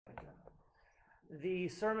The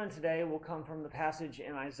sermon today will come from the passage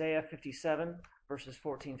in Isaiah 57, verses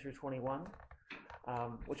 14 through 21,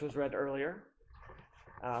 which was read earlier.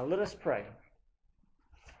 Let us pray.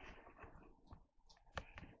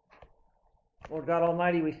 Lord God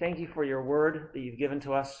Almighty, we thank you for your word that you've given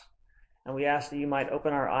to us, and we ask that you might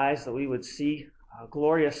open our eyes that we would see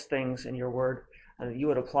glorious things in your word, and that you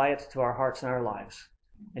would apply it to our hearts and our lives.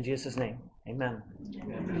 In Jesus' name, amen.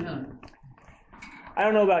 Amen. I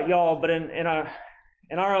don't know about y'all, but in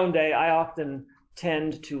our own day, I often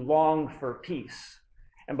tend to long for peace.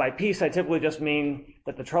 And by peace, I typically just mean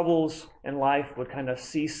that the troubles in life would kind of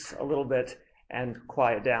cease a little bit and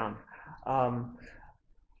quiet down.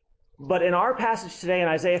 But in our passage today in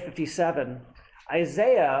Isaiah 57,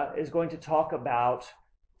 Isaiah is going to talk about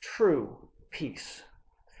true peace,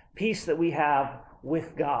 peace that we have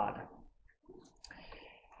with God.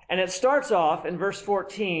 And it starts off in verse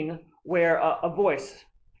 14 where a voice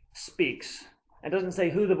speaks. It doesn't say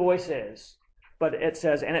who the voice is, but it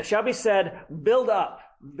says, "And it shall be said, build up,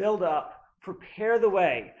 prepare the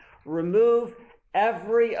way, remove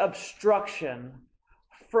every obstruction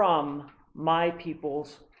from my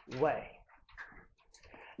people's way."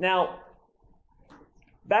 Now,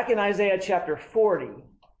 back in Isaiah chapter 40,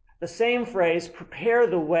 the same phrase, prepare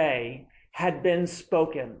the way, had been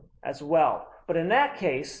spoken as well. But in that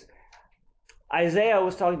case, Isaiah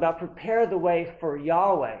was talking about prepare the way for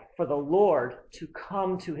Yahweh, for the Lord to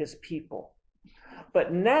come to his people.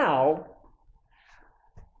 But now,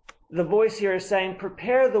 the voice here is saying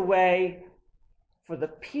prepare the way for the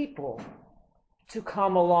people to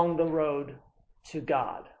come along the road to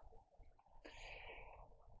God.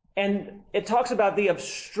 And it talks about the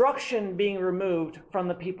obstruction being removed from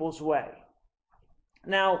the people's way.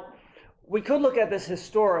 Now, we could look at this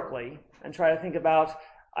historically and try to think about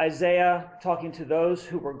Isaiah talking to those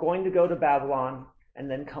who were going to go to Babylon and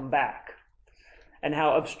then come back, and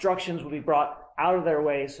how obstructions would be brought out of their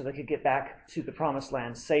way so they could get back to the promised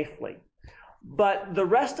land safely. But the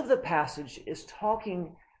rest of the passage is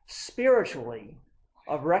talking spiritually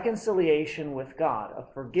of reconciliation with God,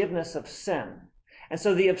 of forgiveness of sin. And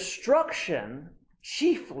so the obstruction,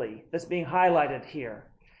 chiefly, that's being highlighted here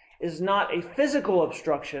is not a physical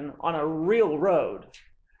obstruction on a real road,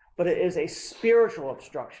 but it is a spiritual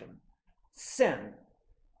obstruction, sin,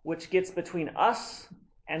 which gets between us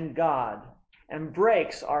and God and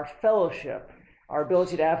breaks our fellowship, our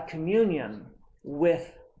ability to have communion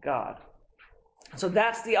with God. So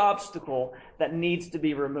that's the obstacle that needs to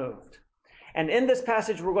be removed. And in this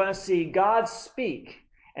passage, we're going to see God speak.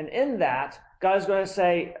 And in that, God is going to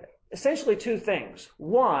say essentially two things.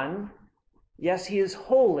 One, yes, he is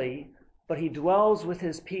holy, but he dwells with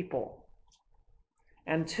his people.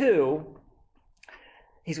 And two,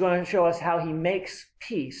 he's going to show us how he makes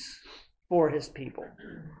peace for his people.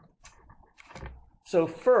 So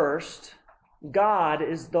first, God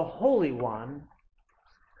is the Holy One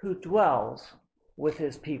who dwells with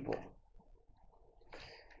his people.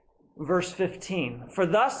 Verse 15, "For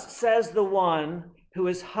thus says the one who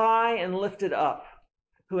is high and lifted up,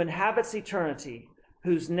 who inhabits eternity,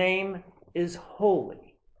 whose name is holy."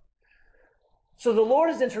 So the Lord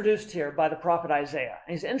is introduced here by the prophet Isaiah.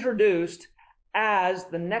 He's introduced as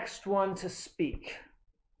the next one to speak.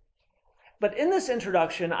 But in this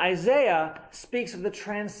introduction, Isaiah speaks of the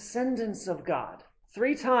transcendence of God.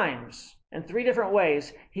 3 times, in 3 different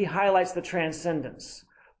ways, he highlights the transcendence.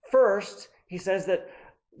 First, he says that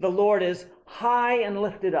the Lord is high and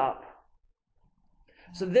lifted up.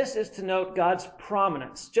 So this is to note God's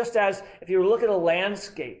prominence. Just as if you were to look at a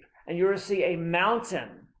landscape and you were to see a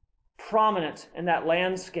mountain prominent in that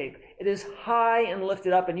landscape, it is high and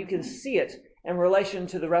lifted up, and you can see it in relation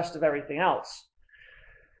to the rest of everything else.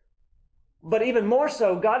 But even more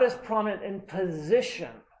so, God is prominent in position.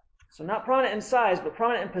 So not prominent in size, but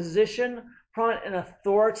prominent in position, prominent in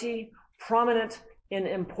authority, prominent in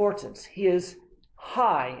importance. He is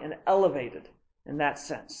high and elevated in that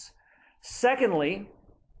sense. Secondly,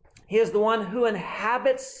 he is the one who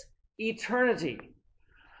inhabits eternity.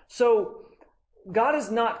 So God is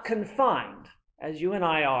not confined, as you and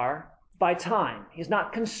I are, by time. He's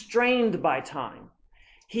not constrained by time.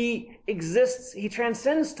 He exists, he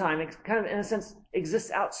transcends time, kind of in a sense exists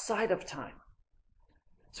outside of time.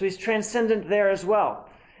 So he's transcendent there as well.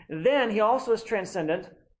 Then he also is transcendent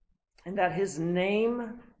in that his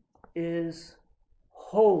name is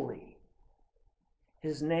holy.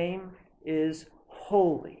 His name is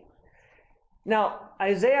holy. Now,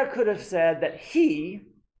 Isaiah could have said that he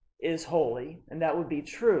is holy, and that would be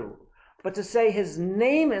true. But to say his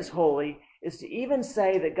name is holy is to even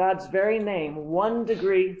say that God's very name, 1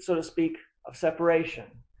 degree, so to speak, of separation,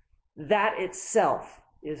 that itself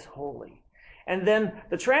is holy. And then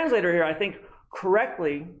the translator here, I think,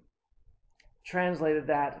 correctly translated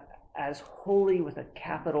that as holy with a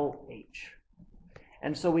capital H.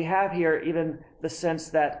 And so we have here even the sense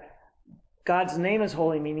that God's name is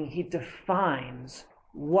holy, meaning he defines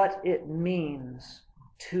what it means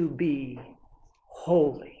to be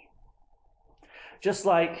holy. Just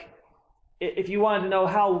like if you wanted to know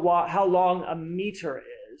how long a meter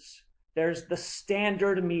is, there's the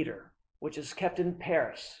standard meter, which is kept in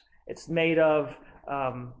Paris. It's made of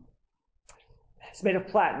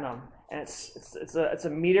platinum, and it's a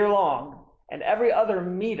meter long, and every other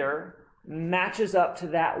meter matches up to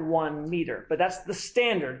that 1 meter. But that's the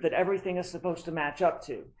standard that everything is supposed to match up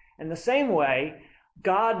to. In the same way,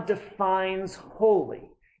 God defines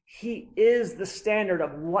holy. He is the standard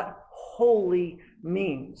of what holy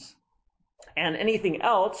means. And anything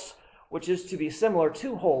else, which is to be similar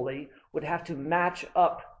to holy, would have to match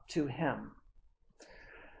up to him.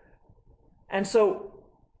 And so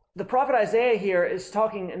the prophet Isaiah here is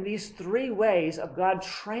talking in these 3 ways of God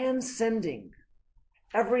transcending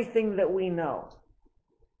everything that we know.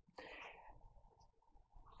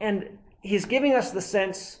 And he's giving us the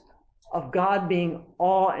sense of God being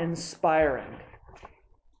awe-inspiring.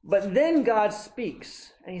 But then God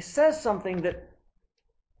speaks, and he says something that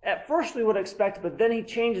at first we would expect, but then he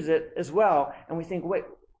changes it as well. And we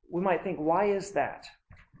might think, why is that?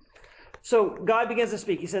 So God begins to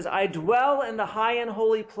speak. He says, I dwell in the high and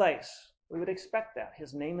holy place. We would expect that.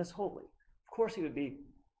 His name is holy. Of course he would be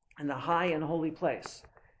in the high and holy place.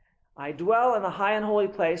 I dwell in the high and holy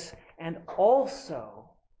place, and also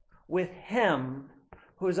with him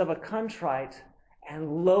who is of a contrite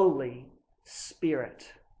and lowly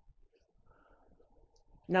spirit.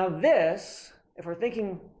 Now this, if we're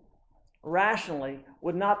thinking rationally,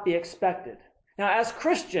 would not be expected. Now as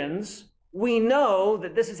Christians, we know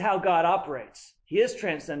that this is how God operates. He is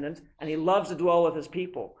transcendent, and he loves to dwell with his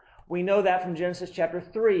people. We know that from Genesis chapter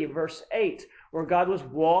 3, verse 8, where God was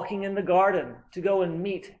walking in the garden to go and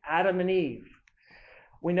meet Adam and Eve.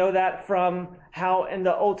 We know that from how in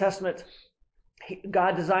the Old Testament,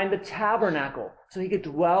 God designed the tabernacle so he could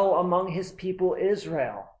dwell among his people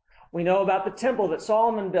Israel. We know about the temple that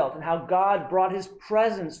Solomon built and how God brought his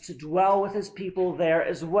presence to dwell with his people there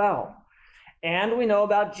as well. And we know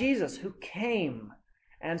about Jesus, who came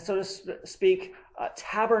and, so to speak,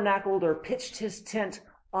 tabernacled or pitched his tent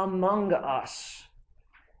among us.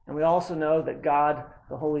 And we also know that God,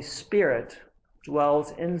 the Holy Spirit,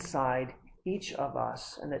 dwells inside each of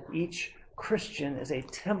us, and that each Christian is a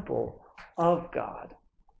temple of God.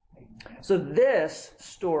 So this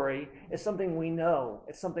story is something we know.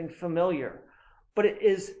 It's something familiar. But it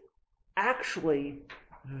is actually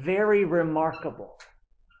very remarkable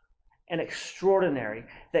and extraordinary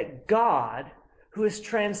that God, who is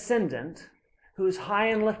transcendent, who is high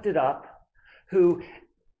and lifted up, who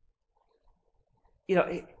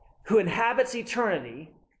inhabits eternity,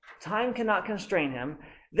 time cannot constrain him,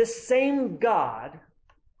 this same God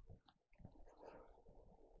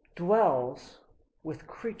dwells with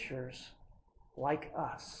creatures like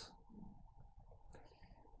us.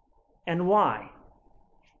 And why?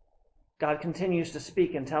 God continues to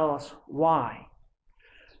speak and tell us why.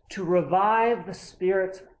 To revive the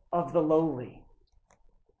spirit of the lowly,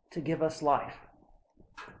 to give us life.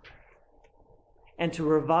 And to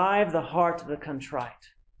revive the heart of the contrite,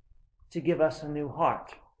 to give us a new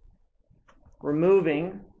heart.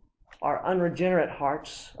 Removing our unregenerate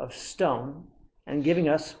hearts of stone and giving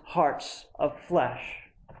us hearts of flesh.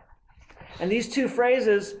 And these 2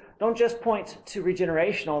 phrases don't just point to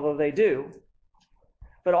regeneration, although they do,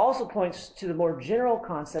 but also points to the more general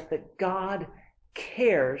concept that God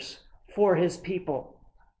cares for his people.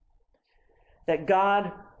 That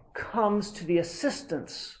God comes to the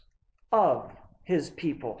assistance of his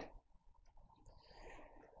people.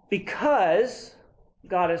 Because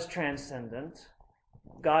God is transcendent,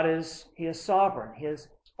 he is sovereign, he is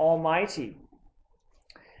almighty.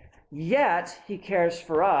 Yet he cares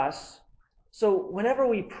for us. So whenever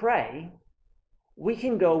we pray, we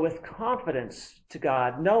can go with confidence to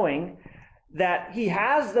God, knowing that he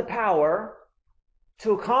has the power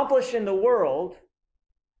to accomplish in the world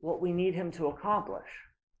what we need him to accomplish.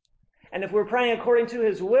 And if we're praying according to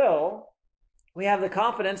his will, we have the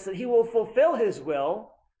confidence that he will fulfill his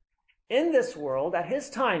will in this world at his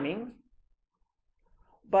timing.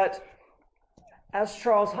 But as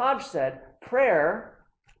Charles Hodge said, prayer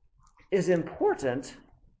is important,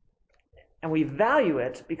 and we value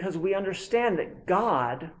it because we understand that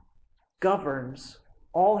God governs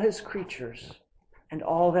all his creatures and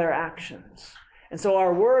all their actions. And so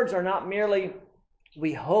our words are not merely,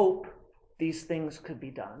 we hope these things could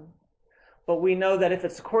be done, But we know that if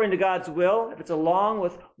it's according to God's will, if it's along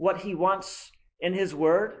with what he wants in his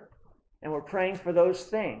word, and we're praying for those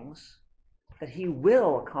things, that he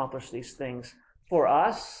will accomplish these things for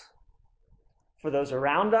us, for those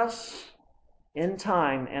around us, in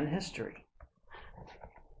time and history.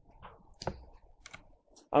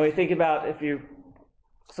 When we think about if you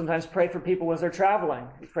sometimes pray for people as they're traveling,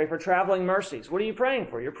 you pray for traveling mercies. What are you praying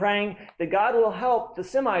for? You're praying that God will help the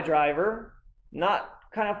semi-driver not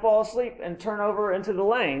kind of fall asleep and turn over into the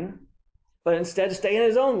lane, but instead stay in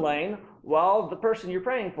his own lane while the person you're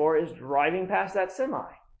praying for is driving past that semi.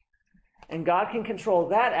 And God can control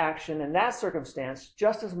that action and that circumstance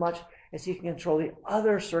just as much as he can control the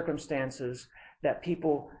other circumstances that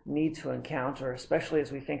people need to encounter, especially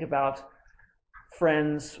as we think about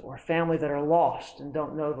friends or family that are lost and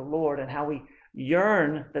don't know the Lord, and how we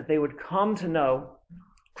yearn that they would come to know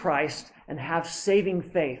Christ and have saving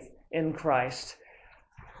faith in Christ.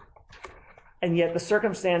 And yet the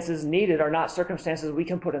circumstances needed are not circumstances we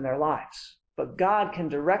can put in their lives. But God can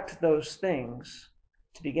direct those things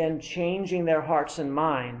to begin changing their hearts and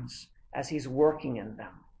minds as he's working in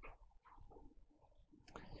them.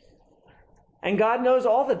 And God knows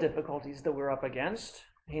all the difficulties that we're up against.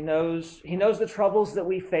 He knows the troubles that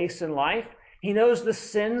we face in life. He knows the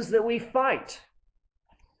sins that we fight.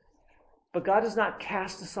 But God does not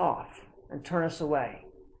cast us off and turn us away.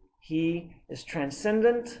 He is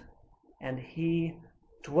transcendent, and he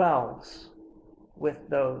dwells with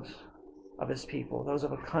those of his people, those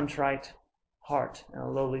of a contrite heart and a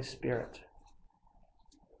lowly spirit.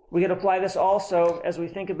 We can apply this also as we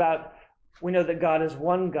think about, we know that God is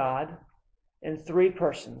one God in three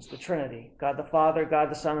persons, the Trinity, God the Father,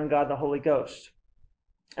 God the Son, and God the Holy Ghost.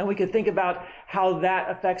 And we could think about how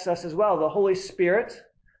that affects us as well. The Holy Spirit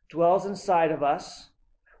dwells inside of us,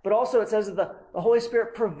 but also it says that the Holy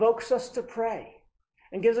Spirit provokes us to pray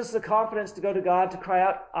and gives us the confidence to go to God to cry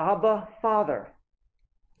out, Abba, Father.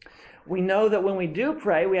 We know that when we do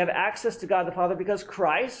pray, we have access to God the Father because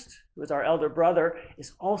Christ, who is our elder brother,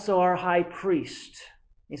 is also our high priest.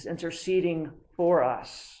 He's interceding for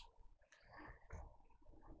us.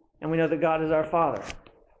 And we know that God is our Father.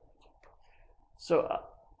 So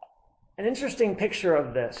an interesting picture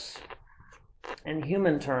of this in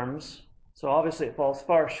human terms, so obviously it falls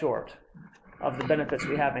far short of the benefits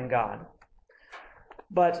we have in God.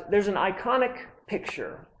 But there's an iconic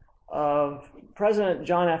picture of President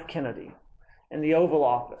John F. Kennedy in the Oval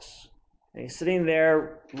Office. And he's sitting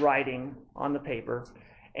there writing on the paper,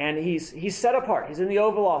 and he's set apart. He's in the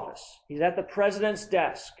Oval Office. He's at the president's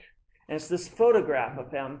desk. And it's this photograph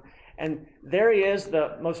of him. And there he is,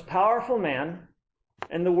 the most powerful man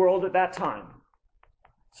in the world at that time,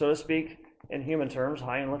 so to speak, in human terms,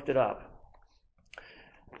 high and lifted up.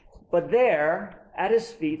 But there, at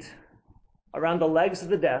his feet, around the legs of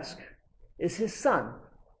the desk, is his son.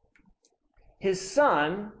 His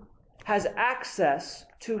son has access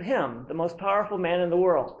to him, the most powerful man in the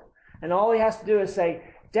world. And all he has to do is say,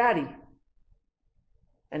 Daddy.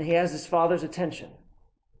 And he has his father's attention.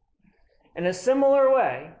 In a similar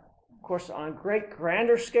way, of course, on a great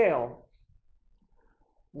grander scale,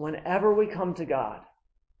 whenever we come to God,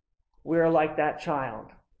 we are like that child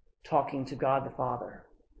talking to God the Father.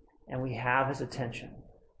 And we have his attention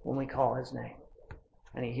when we call his name.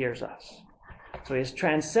 And he hears us. So he is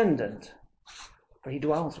transcendent, but he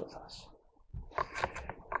dwells with us.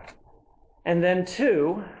 And then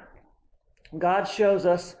two, God shows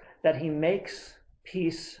us that he makes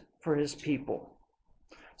peace for his people.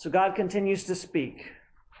 So God continues to speak.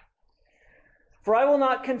 For I will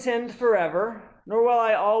not contend forever, nor will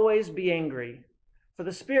I always be angry, for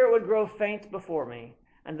the spirit would grow faint before me,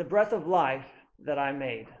 and the breath of life that I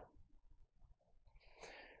made.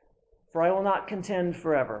 For I will not contend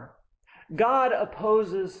forever. God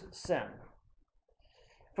opposes sin.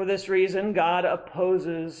 For this reason, God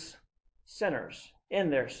opposes sinners in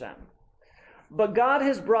their sin. But God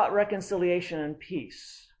has brought reconciliation and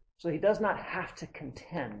peace, so he does not have to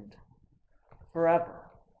contend forever.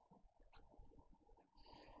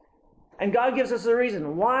 And God gives us a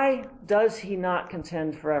reason. Why does he not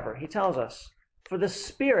contend forever? He tells us, for the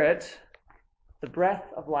Spirit, the breath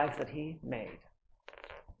of life that he made,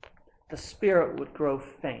 the Spirit would grow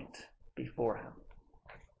faint before him.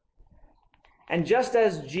 And just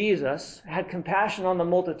as Jesus had compassion on the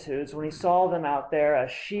multitudes when he saw them out there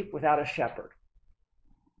as sheep without a shepherd,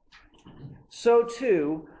 so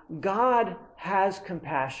too, God has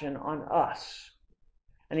compassion on us.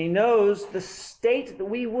 And he knows the state that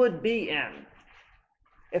we would be in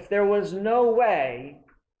if there was no way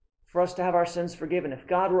for us to have our sins forgiven, if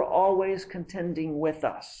God were always contending with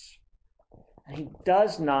us. And he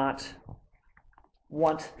does not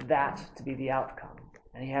want that to be the outcome.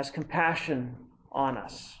 And he has compassion on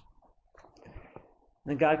us.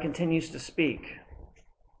 And God continues to speak.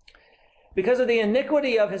 Because of the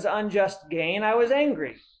iniquity of his unjust gain, I was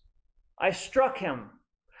angry. I struck him.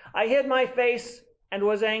 I hid my face and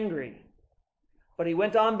was angry. But he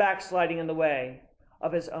went on backsliding in the way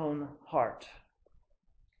of his own heart.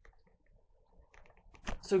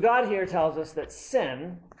 So God here tells us that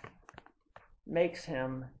sin makes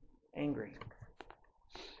him angry.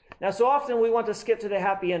 Now, so often we want to skip to the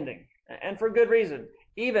happy ending, and for good reason.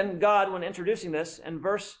 Even God, when introducing this, in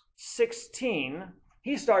verse 16,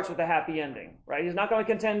 he starts with a happy ending, right? He's not going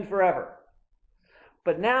to contend forever.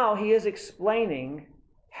 But now he is explaining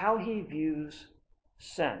how he views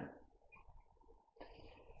sin.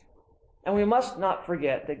 And we must not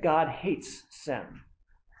forget that God hates sin.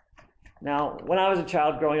 Now, when I was a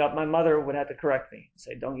child growing up, my mother would have to correct me and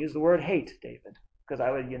say, "Don't use the word hate, David," because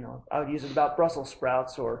I would use it about Brussels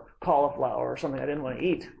sprouts or cauliflower or something I didn't want to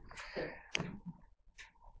eat.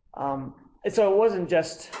 And so it wasn't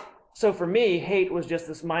just, so for me, hate was just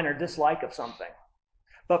this minor dislike of something.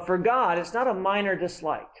 But for God, it's not a minor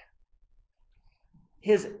dislike.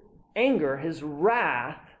 His anger, his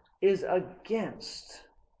wrath is against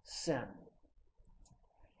sin.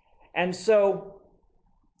 And so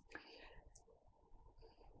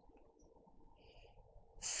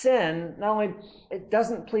sin, not only, it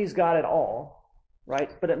doesn't please God at all, right?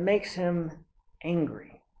 But it makes him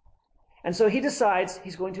angry. And so he decides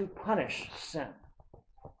he's going to punish sin.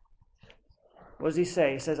 What does he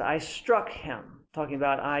say? He says, I struck him, talking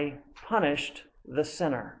about I punished the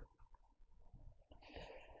sinner.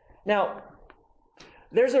 Now,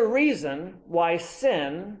 there's a reason why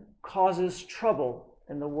sin causes trouble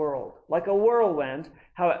in the world. Like a whirlwind,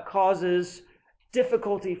 how it causes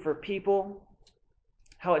difficulty for people,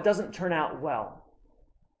 how it doesn't turn out well.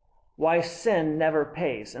 Why sin never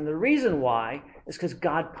pays. And the reason why is because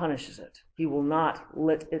God punishes it. He will not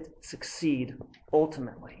let it succeed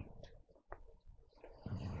ultimately.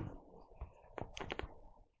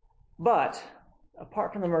 But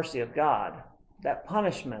apart from the mercy of God, that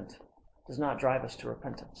punishment does not drive us to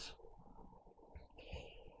repentance.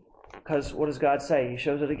 Because what does God say? He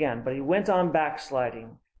shows it again. But he went on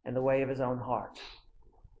backsliding in the way of his own heart.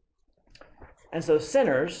 And so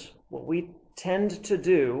sinners, what we tend to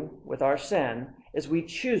do with our sin is we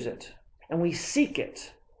choose it and we seek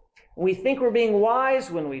it. We think we're being wise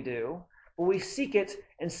when we do, but we seek it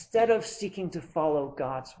instead of seeking to follow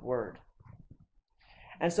God's word.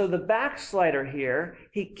 And so the backslider here,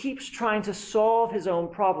 he keeps trying to solve his own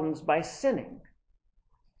problems by sinning.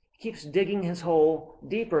 He keeps digging his hole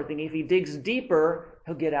deeper, thinking if he digs deeper,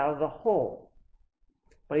 he'll get out of the hole.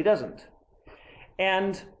 But he doesn't.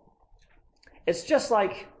 And it's just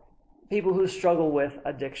like people who struggle with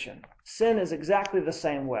addiction. Sin is exactly the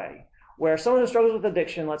same way. Where someone who struggles with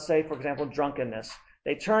addiction, let's say, for example, drunkenness,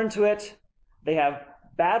 they turn to it, they have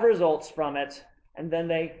bad results from it, and then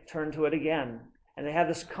they turn to it again. And they have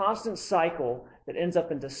this constant cycle that ends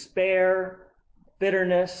up in despair,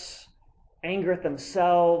 bitterness, anger at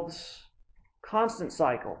themselves, constant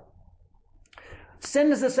cycle.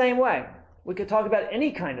 Sin is the same way. We could talk about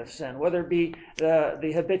any kind of sin, whether it be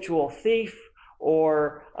the habitual thief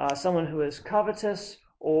or someone who is covetous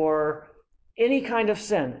or any kind of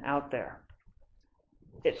sin out there.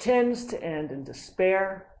 It tends to end in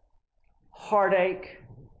despair, heartache,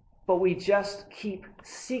 but we just keep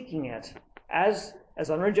seeking it. As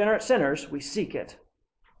unregenerate sinners, we seek it,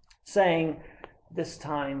 saying, this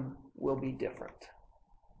time will be different.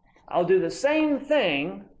 I'll do the same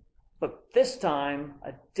thing, but this time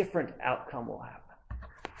a different outcome will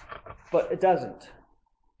happen. But it doesn't,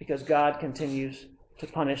 because God continues to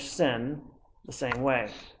punish sin the same way.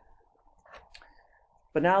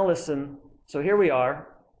 But now listen, so here we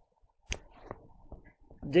are,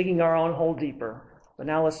 digging our own hole deeper, but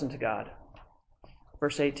now listen to God.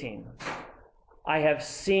 Verse 18. I have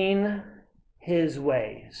seen his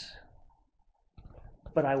ways,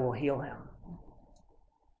 but I will heal him.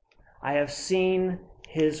 I have seen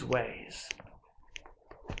his ways.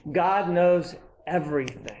 God knows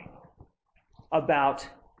everything about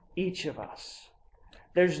each of us.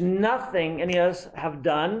 There's nothing any of us have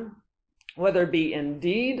done, whether it be in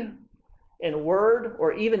deed, in word,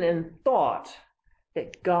 or even in thought,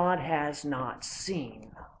 that God has not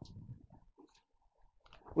seen.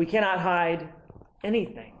 We cannot hide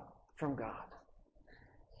anything from God.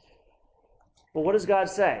 But what does God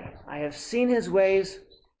say? I have seen his ways,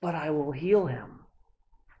 but I will heal him.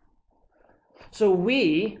 So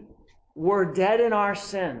we were dead in our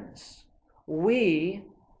sins. We,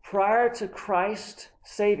 prior to Christ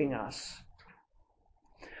saving us,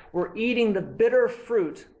 We're eating the bitter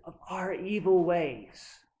fruit of our evil ways.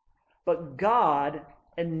 But God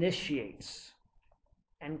initiates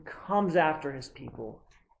and comes after his people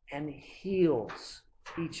and heals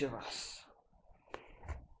each of us.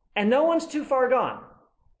 And no one's too far gone.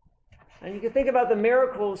 And you can think about the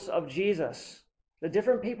miracles of Jesus, the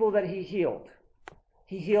different people that he healed.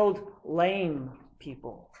 He healed lame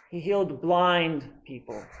people. He healed blind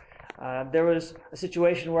people. There was a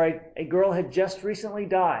situation where a girl had just recently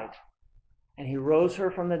died, and he rose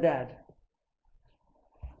her from the dead.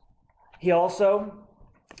 He also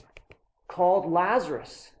called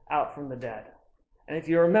Lazarus out from the dead. And if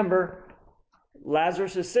you remember,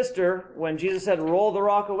 Lazarus' sister, when Jesus said, roll the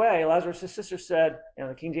rock away, Lazarus' sister said,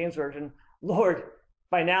 the King James Version, Lord,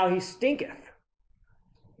 by now he stinketh.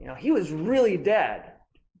 He was really dead.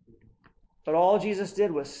 But all Jesus did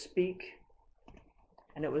was speak,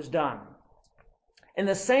 and it was done. In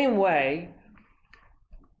the same way,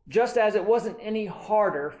 just as it wasn't any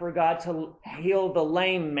harder for God to heal the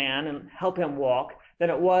lame man and help him walk than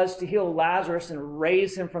it was to heal Lazarus and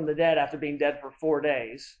raise him from the dead after being dead for 4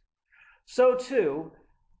 days, so too,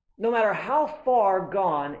 no matter how far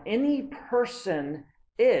gone any person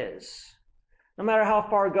is, no matter how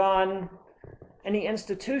far gone any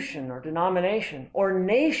institution or denomination or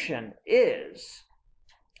nation is,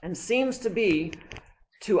 and seems to be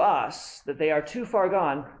to us that they are too far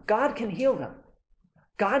gone, God can heal them.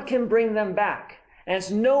 God can bring them back. And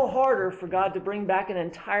it's no harder for God to bring back an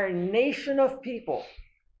entire nation of people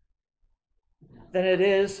than it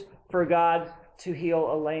is for God to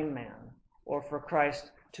heal a lame man or for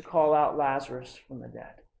Christ to call out Lazarus from the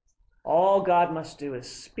dead. All God must do is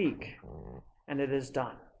speak, and it is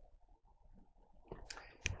done.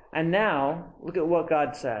 And now, look at what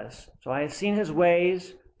God says. So I have seen his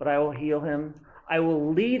ways, but I will heal him. I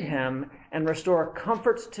will lead him and restore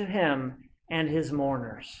comfort to him and his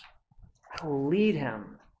mourners. I will lead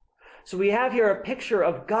him. So we have here a picture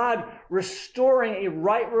of God restoring a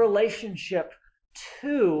right relationship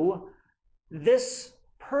to this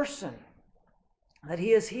person that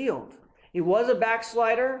he has healed. He was a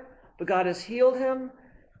backslider, but God has healed him.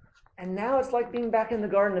 And now it's like being back in the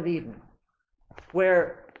Garden of Eden,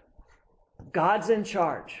 where God's in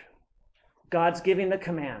charge. God's giving the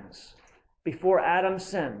commands before Adam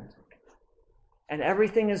sinned. And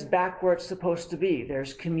everything is back where it's supposed to be.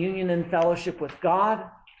 There's communion and fellowship with God.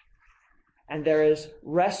 And there is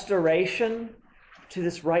restoration to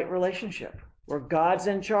this right relationship where God's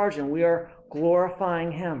in charge and we are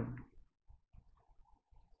glorifying him.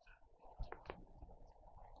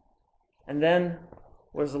 And then,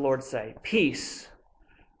 what does the Lord say? Peace,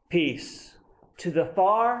 peace, to the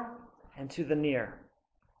far and to the near,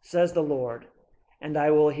 says the Lord, and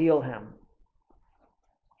I will heal him.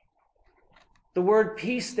 The word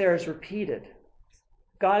peace there is repeated.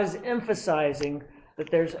 God is emphasizing that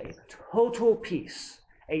there's a total peace,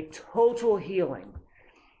 a total healing.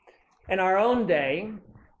 In our own day,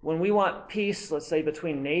 when we want peace, let's say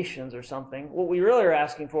between nations or something, what we really are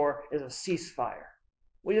asking for is a ceasefire.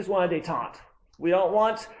 We just want a détente. We don't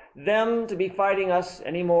want them to be fighting us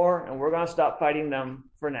anymore, and we're going to stop fighting them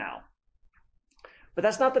for now. But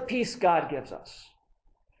that's not the peace God gives us.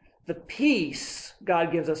 The peace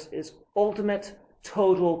God gives us is ultimate,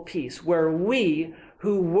 total peace, where we,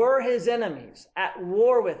 who were his enemies, at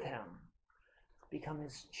war with him, become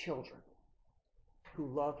his children,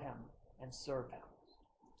 who love him and serve him.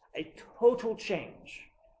 A total change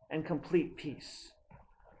and complete peace.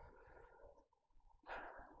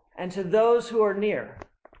 And to those who are near,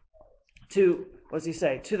 to, what does he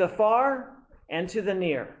say? To the far and to the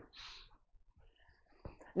near.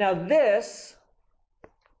 Now this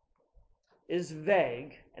is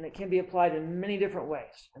vague, and it can be applied in many different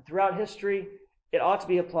ways. And throughout history, it ought to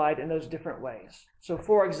be applied in those different ways. So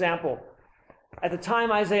for example, at the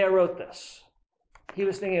time Isaiah wrote this, he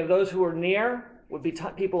was thinking of those who were near would be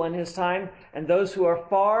people in his time, and those who are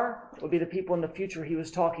far would be the people in the future he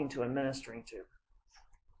was talking to and ministering to.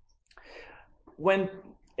 When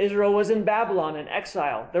Israel was in Babylon in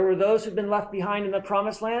exile, there were those who'd been left behind in the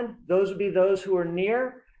promised land. Those would be those who were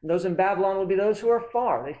near, and those in Babylon would be those who are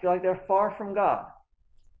far. They feel like they're far from God,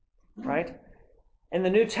 right? In the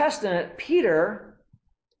New Testament, Peter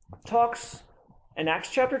talks in Acts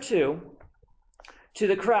chapter 2 to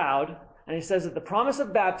the crowd, and he says that the promise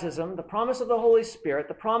of baptism, the promise of the Holy Spirit,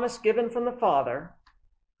 the promise given from the Father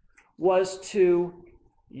was to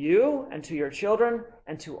you and to your children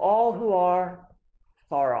and to all who are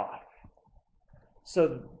far off.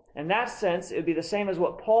 So in that sense, it would be the same as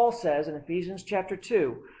what Paul says in Ephesians chapter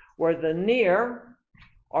 2, where the near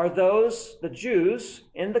are those, the Jews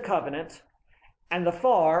in the covenant, and the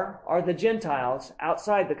far are the Gentiles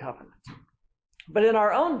outside the covenant. But in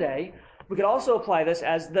our own day, we could also apply this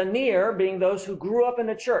as the near being those who grew up in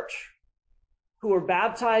the church, who were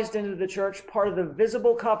baptized into the church, part of the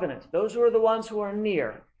visible covenant. Those who are the ones who are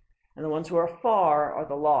near, and the ones who are far are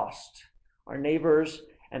the lost, our neighbors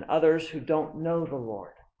and others who don't know the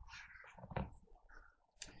Lord.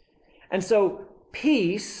 And so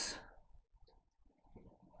peace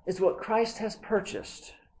is what Christ has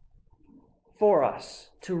purchased for us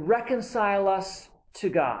to reconcile us to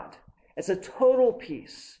God. It's a total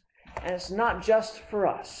peace, and it's not just for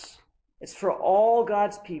us. It's for all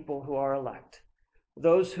God's people who are elect,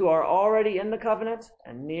 those who are already in the covenant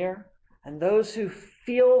and near, and those who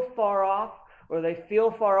feel far off, or they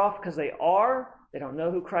feel far off because they don't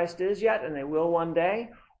know who Christ is yet, and they will one day,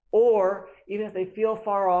 or even if they feel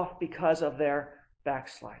far off because of their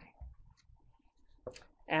backsliding.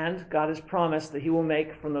 And God has promised that he will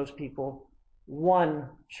make from those people one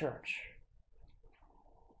church,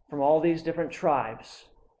 from all these different tribes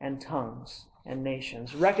and tongues and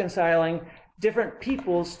nations, reconciling different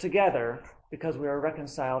peoples together because we are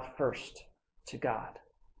reconciled first to God.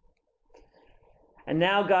 And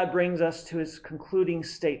now God brings us to his concluding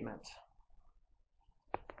statement.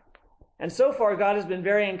 And so far, God has been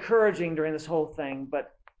very encouraging during this whole thing,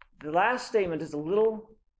 but the last statement is a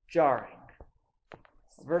little jarring.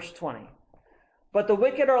 Verse 20. But the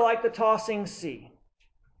wicked are like the tossing sea,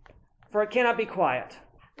 for it cannot be quiet,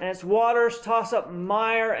 and its waters toss up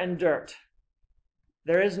mire and dirt.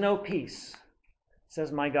 There is no peace,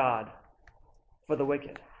 says my God, for the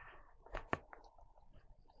wicked.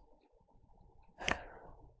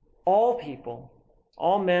 All people,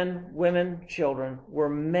 all men, women, children, were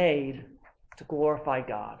made to glorify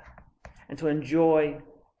God and to enjoy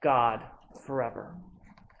God forever.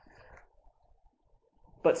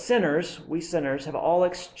 But we sinners, have all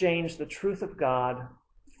exchanged the truth of God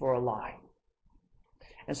for a lie.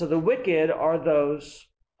 And so the wicked are those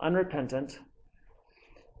unrepentant.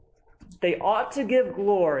 They ought to give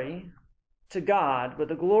glory to God, but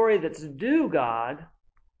the glory that's due God,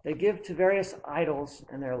 they give to various idols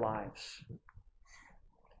in their lives.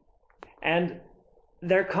 And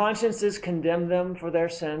their consciences condemn them for their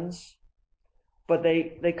sins, but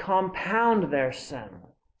they compound their sin.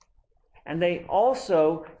 And they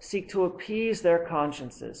also seek to appease their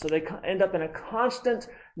consciences. So they end up in a constant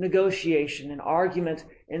negotiation and argument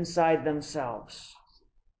inside themselves,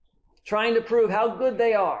 trying to prove how good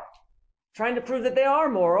they are, trying to prove that they are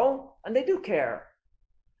moral, and they do care,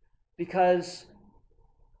 because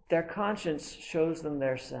their conscience shows them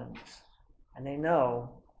their sins, and they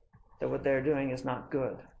know that what they're doing is not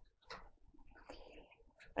good.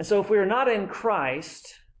 And so if we are not in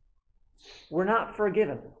Christ, we're not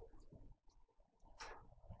forgiven.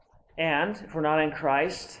 And if we're not in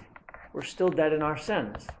Christ, we're still dead in our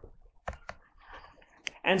sins.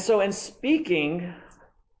 And so in speaking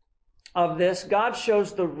of this, God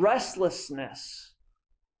shows the restlessness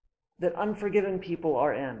that unforgiven people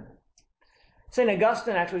are in. St.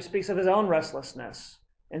 Augustine actually speaks of his own restlessness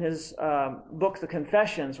in his book, The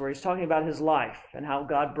Confessions, where he's talking about his life and how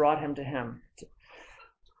God brought him to him.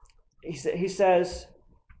 He says,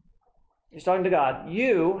 he's talking to God,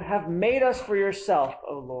 "You have made us for yourself,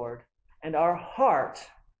 O Lord, and our heart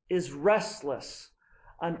is restless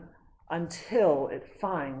until it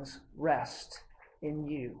finds rest in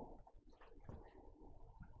you."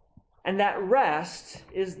 And that rest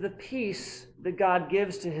is the peace that God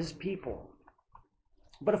gives to his people.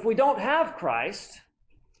 But if we don't have Christ,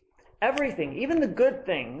 everything, even the good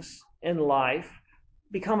things in life,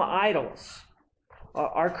 become idols.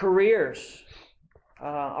 Our careers,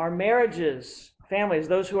 our marriages, families,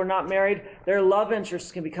 those who are not married, their love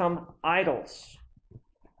interests can become idols.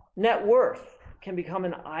 Net worth can become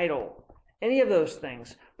an idol. Any of those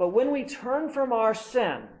things. But when we turn from our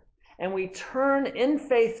sin and we turn in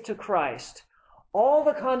faith to Christ, all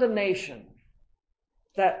the condemnation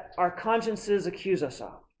that our consciences accuse us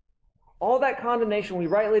of, all that condemnation we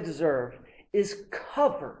rightly deserve, is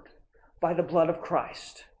covered by the blood of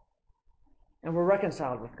Christ. And we're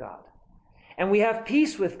reconciled with God. And we have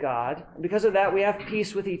peace with God. And because of that, we have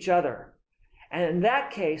peace with each other. And in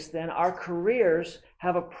that case, then, our careers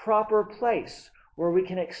have a proper place where we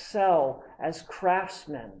can excel as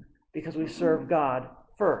craftsmen because we serve God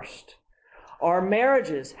first. Our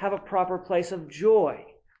marriages have a proper place of joy,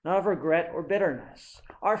 not of regret or bitterness.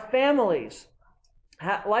 Our families,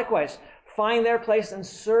 likewise, find their place in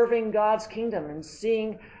serving God's kingdom and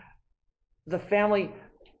seeing the family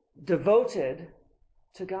devoted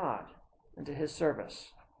to God and to his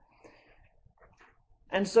service.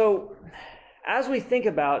 And so, as we think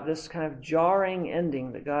about this kind of jarring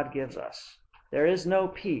ending that God gives us, There is no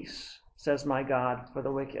peace, says my God, for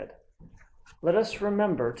the wicked. Let us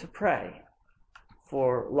remember to pray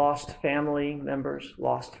for lost family members,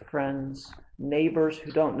 lost friends, neighbors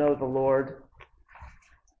who don't know the Lord,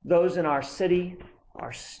 those in our city,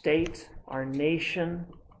 our state, our nation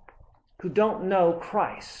who don't know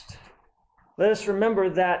Christ. Let us remember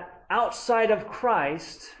that outside of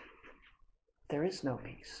Christ, there is no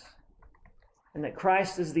peace, and that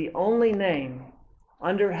Christ is the only name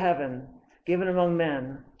under heaven given among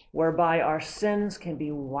men whereby our sins can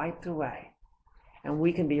be wiped away and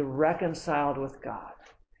we can be reconciled with God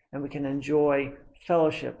and we can enjoy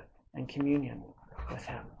fellowship and communion with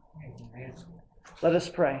him. Let us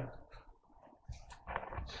pray.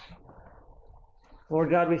 Lord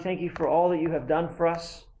God, we thank you for all that you have done for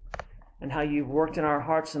us and how you've worked in our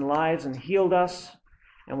hearts and lives and healed us.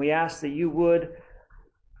 And we ask that you would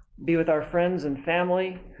be with our friends and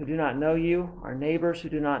family who do not know you, our neighbors who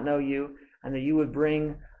do not know you, and that you would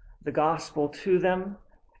bring the gospel to them,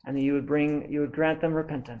 and that you would grant them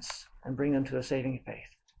repentance and bring them to a saving faith.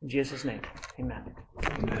 In Jesus' name, amen.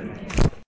 Amen.